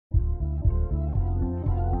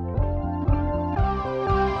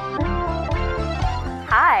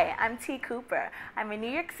Hi, I'm T. Cooper. I'm a New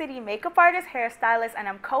York City makeup artist, hairstylist, and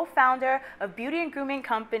I'm co-founder of beauty and grooming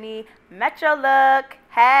company Metro Look.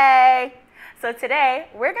 Hey! So today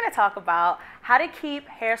we're going to talk about how to keep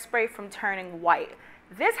hairspray from turning white.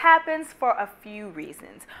 This happens for a few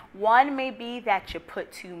reasons. One may be that you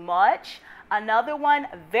put too much. Another one,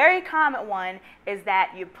 a very common one, is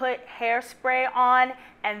that you put hairspray on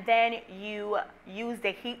and then you use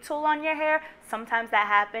the heat tool on your hair. Sometimes that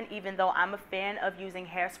happens, even though I'm a fan of using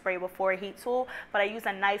hairspray before a heat tool, but I use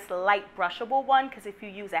a nice light brushable one, because if you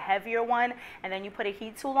use a heavier one and then you put a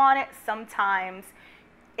heat tool on it, sometimes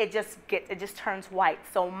it just turns white.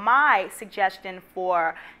 So my suggestion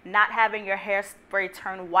for not having your hairspray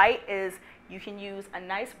turn white is you can use a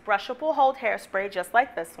nice brushable hold hairspray just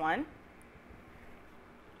like this one.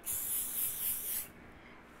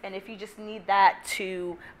 And if you just need that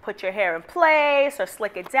to put your hair in place or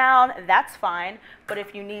slick it down, that's fine. But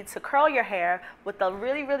if you need to curl your hair with a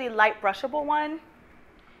really, really light brushable one,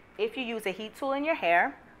 if you use a heat tool in your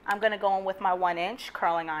hair, I'm going to go in with my 1-inch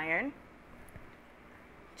curling iron.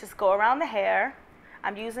 Just go around the hair.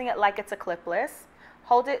 I'm using it like it's a clipless.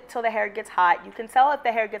 Hold it till the hair gets hot. You can tell if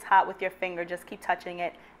the hair gets hot with your finger. Just keep touching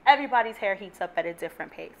it. Everybody's hair heats up at a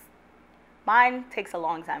different pace. Mine takes a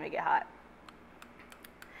long time to get hot.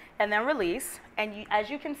 And then release. And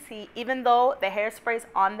as you can see, even though the hairspray's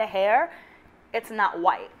on the hair, it's not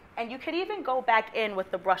white. And you could even go back in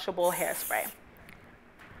with the brushable hairspray.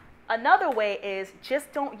 Another way is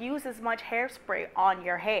just don't use as much hairspray on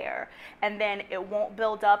your hair, and then it won't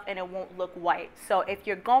build up and it won't look white. So if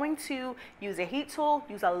you're going to use a heat tool,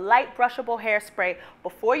 use a light brushable hairspray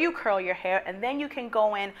before you curl your hair, and then you can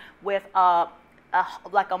go in with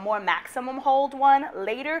like a more maximum hold one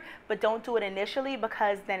later, but don't do it initially,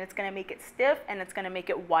 because then it's going to make it stiff and it's going to make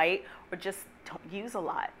it white, or just don't use a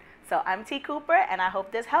lot. So I'm T. Cooper, and I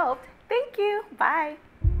hope this helped. Thank you. Bye.